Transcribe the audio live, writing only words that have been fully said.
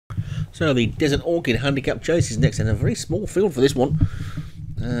So the Desert Orchid Handicap Chase is next, and a very small field for this one.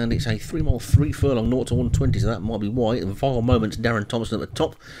 And it's a 3 mile 3 furlong 0 to 120, so that might be why. Vile Moments, Darren Thompson at the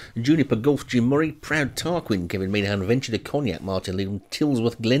top. Juniper Golf, Jim Murray. Proud Tarquin, Kevin Meanahan. Venture to Cognac, Martin Leedham.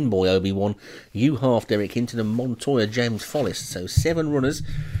 Tillsworth, Glenboy, Obi-Wan. U-Half, Derek Hinton. And Montoya, James Follis. So 7 runners.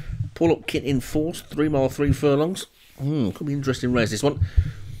 Pull-up kit in force. 3 mile 3 furlongs. Could be an interesting race, this one.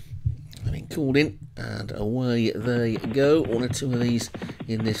 I've been called in, and away they go. 1 or 2 of these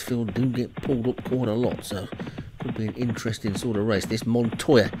in this field do get pulled up quite a lot, so could be an interesting sort of race. This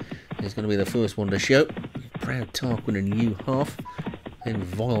Montoya is going to be the first one to show. Proud Tarquin and U-Half. Then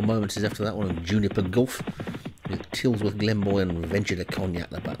Vile Moments is after that one, and Juniper Golf with Tillsworth, Glenboy and Venture to Cognac,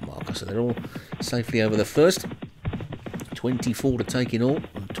 the back marker. So they're all safely over the first. 24 to take in all,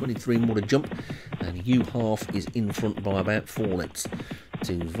 and 23 more to jump, and U-Half is in front by about 4 lengths.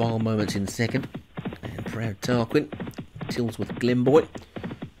 To Vile Moments in second, and Proud Tarquin, Tillsworth, Glenboy,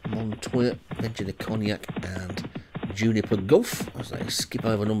 Montoya, Venture to Cognac, and Juniper Golf as they skip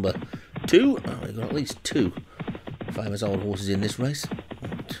over number 2. They've got at least 2 famous old horses in this race.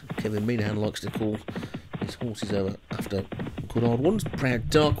 Kevin Meanahan likes to call his horses over after good old ones. Proud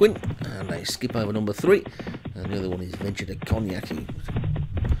Tarquin, and they skip over number 3. And the other one is Venture to Cognac, who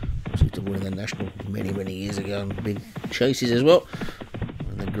used to win the National many years ago, and big chases as well.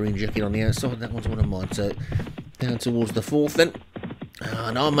 And the green jacket on the outside, that one's one of mine. So down towards the 4th then.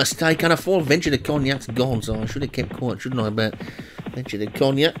 No mistake, and a 4. Venture to Cognac's gone, so I should have kept quiet, shouldn't I, about Venture to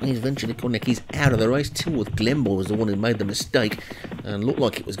Cognac. He's Venture to Cognac, he's out of the race. Tillsworth, Glenboy was the one who made the mistake and looked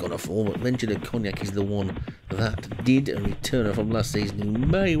like it was going to fall, but Venture to Cognac is the one that did. A returner from last season who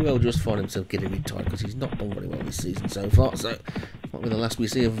may well just find himself getting retired because he's not done very well this season so far, so might be the last we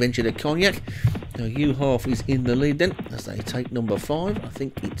see of Venture to Cognac. Now U-Half is in the lead then as they take number 5. I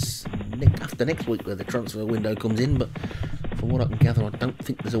think it's after next week where the transfer window comes in, but from what I can gather, I don't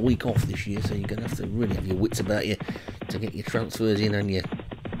think there's a week off this year, so you're going to have to really have your wits about you to get your transfers in and your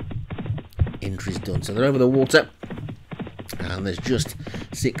entries done. So they're over the water, and there's just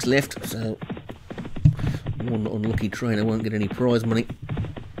 6 left, so one unlucky trainer won't get any prize money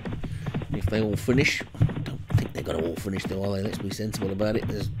if they all finish. I don't think they're going to all finish though, are they? Let's be sensible about it.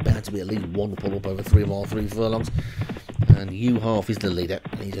 There's bound to be at least one pull up over 3 mile 3 furlongs. And U-Half is the leader.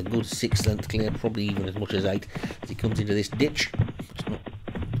 He's a good 6 lengths clear, probably even as much as 8 as he comes into this ditch. It's not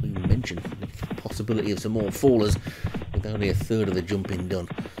to even mention the possibility of some more fallers with only a third of the jumping done.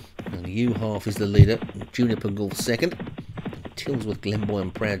 And U-Half is the leader. Juniper Golf second. Tillsworth, Glenboy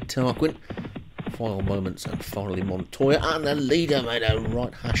and Proud Tarquin. Vile Moments and finally Montoya. And the leader made a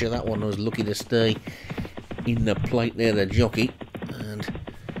right hash of that one. I was lucky to stay in the plate there, the jockey. And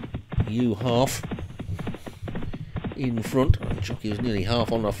U-Half in front. The jockey was nearly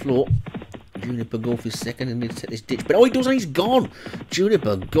half on the floor. Juniper Golf is second and needs to set this ditch. But oh, he doesn't, he's gone!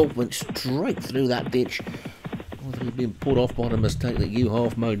 Juniper Golf went straight through that ditch. I thought he'd been put off by the mistake that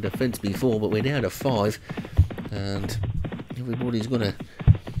U-Half made the fence before, but we're down to 5. And everybody's going to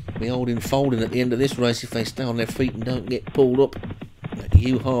be holding folding at the end of this race if they stay on their feet and don't get pulled up. But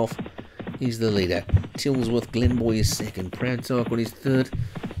U-Half is the leader. Tillsworth, Glenboy is second. Proud Tarquin is third.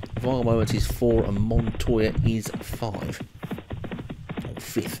 Vile Moments is 4 and Montoya is 5. Or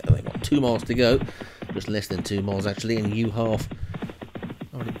 5th. They've got 2 miles to go. Just less than 2 miles actually. And U-Half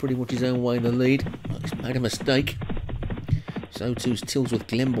had it pretty much his own way in the lead. Well, he's made a mistake. So too's Tillsworth,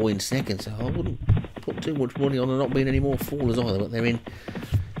 Glenboy in second. So I wouldn't put too much money on there not being any more fallers either. But they're in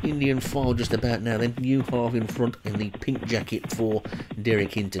Indian file just about now. Then U-Half in front in the pink jacket for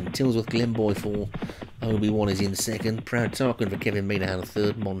Derek Hinton. Tillsworth, Glenboy for Obi-Wan is in second. Proud Tarquin for Kevin Meanahan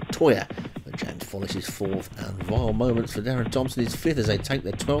third. Montoya for James Follis is 4th. And Vile Moments for Darren Thompson is 5th as they take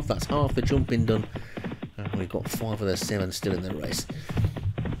the 12th. That's half the jumping done. And we've got 5 of the 7 still in the race.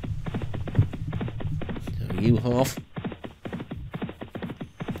 So U-Half.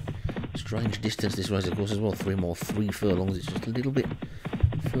 Strange distance this race of course as well. 3 more 3 furlongs. It's just a little bit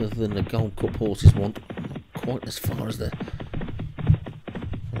further than the Gold Cup horses want. Not quite as far as the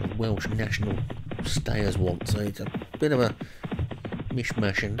Welsh national stayers want, so it's a bit of a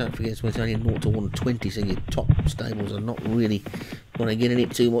mishmash. And don't forget it's only 0 to 120, so your top stables are not really going to get in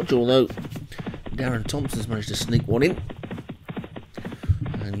it too much, although Darren Thompson's managed to sneak one in,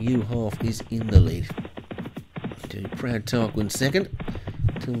 and U-Half is in the lead. To Proud Tarquin second,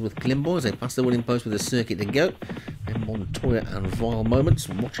 Tillsworth, Glenboy as they pass the winning post with a circuit to go. And Montoya and Vile Moments.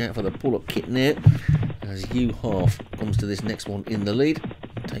 Watch out for the pull-up kit now as U-Half comes to this next one in the lead.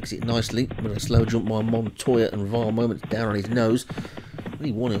 Takes it nicely with a slow jump by Montoya and Vile Moments down on his nose.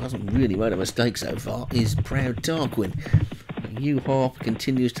 Only one who hasn't really made a mistake so far is Proud Tarquin. U-Half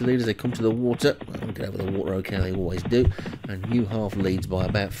continues to lead as they come to the water. Well, get over the water okay, they always do. And U-Half leads by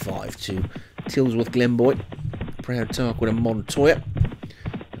about 5 to Tilsworth Glenboy, Proud Tarquin and Montoya.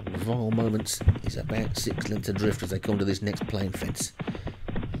 And Vile Moments is about 6 lengths adrift as they come to this next plain fence.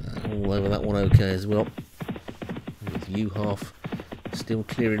 All over that one okay as well. With U-Half still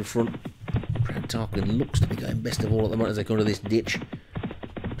clear in front. Proud Tarquin looks to be going best of all at the moment as they come to this ditch.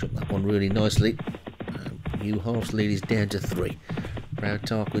 Dropped that one really nicely. U-Half's lead is down to 3. Proud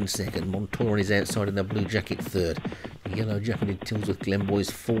Tarquin second. Montoya is outside in the blue jacket third. The yellow jacketed Tilsworth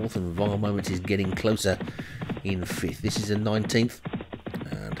Glenboy's fourth, and Vile Moments is getting closer in fifth. This is the 19th,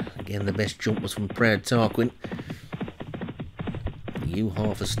 and again the best jump was from Proud Tarquin.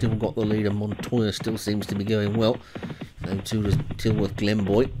 U-Half has still got the lead, and Montoya still seems to be going well. So too does Tilsworth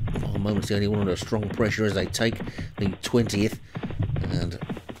Glenboy. Vile Moments the only one under strong pressure as they take the 20th, and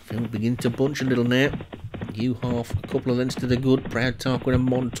they'll begin to bunch a little now. U-Half a couple of lengths to the good. Proud Tarquin and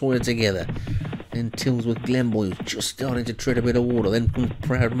Montoya together. Then Tilsworth Glenboy just starting to tread a bit of water. Then comes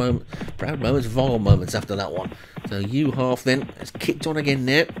Proud Moments, Vile Moments after that one. So U-Half then has kicked on again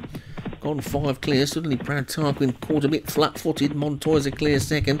now. Gone 5 clear. Suddenly Proud Tarquin caught a bit flat-footed. Montoya's a clear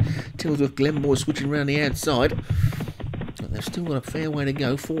second. Tilsworth Glenboy switching around the outside. But they've still got a fair way to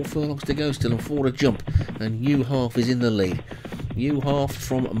go. 4 furlongs to go still and 4 to jump. And U-Half is in the lead. U-Half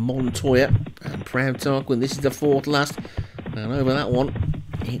from Montoya and Proud Tarquin. This is the 4th last. And over that one,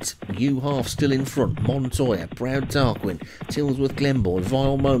 it's U-Half still in front. Montoya, Proud Tarquin, Tilsworth Glenboy,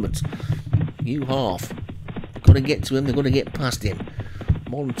 Vile Moments. U-Half. Got to get to him. They've got to get past him.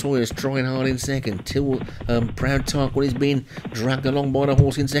 Montoya's trying hard in second. Proud Tarquin is being dragged along by the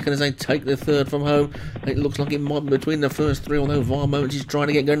horse in second as they take the 3rd from home. It looks like it might be between the first 3, although Vile Moments is trying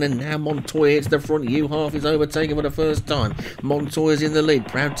to get going, and now Montoya hits the front. U-Half is overtaken for the first time. Montoya's in the lead.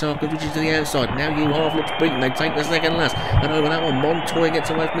 Proud Tarquin switches to the outside. Now U-Half looks beaten. They take the 2nd last, and over that one Montoya gets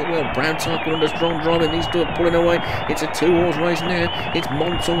away from it well. Proud Tarquin under strong driving. These two are pulling away. It's a 2-horse race now. It's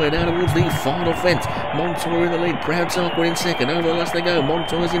Montoya down towards the final fence. Montoya in the lead. Proud Tarquin in second. Over the last they go.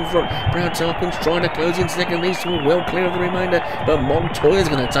 Montoya's in front. Proud Tarquin's trying to close in second. These two are well clear of the remainder, but Montoya's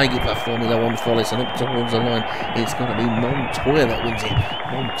going to take it for Formula 1 Follis, and up towards the line it's going to be Montoya that wins it.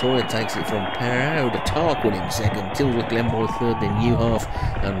 Montoya takes it from Proud Tarquin in second, Tilsworth Glenboy third, then U-Half,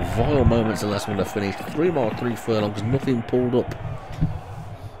 and Vile Moments the last one to finish. 3 miles, 3 furlongs, nothing pulled up.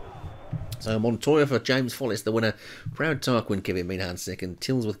 So Montoya for James Follis, the winner. Proud Tarquin, Kevin Meanhan second.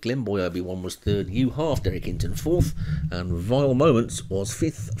 Tilsworth Glenboy, Obi-Wan was third. U-Half, Derek Hinton fourth. And Vile Moments was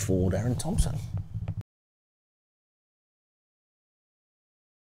 5th for Darren Thompson.